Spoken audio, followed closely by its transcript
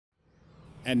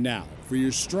And now for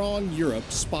your Strong Europe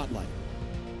Spotlight.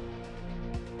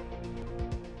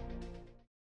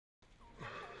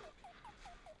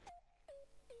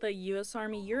 The U.S.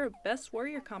 Army Europe Best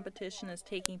Warrior Competition is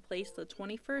taking place the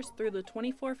 21st through the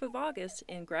 24th of August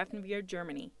in Grafenwoehr,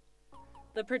 Germany.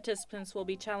 The participants will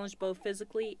be challenged both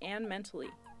physically and mentally.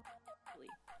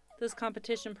 This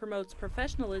competition promotes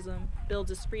professionalism,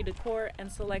 builds esprit de corps,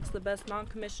 and selects the best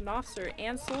non-commissioned officer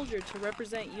and soldier to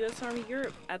represent U.S. Army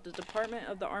Europe at the Department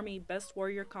of the Army Best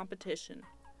Warrior Competition,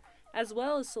 as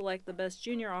well as select the best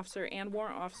junior officer and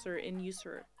warrant officer in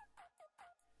USAR.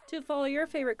 To follow your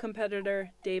favorite competitor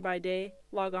day by day,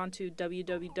 log on to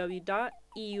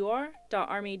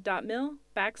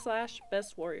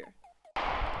www.eur.army.mil/bestwarrior.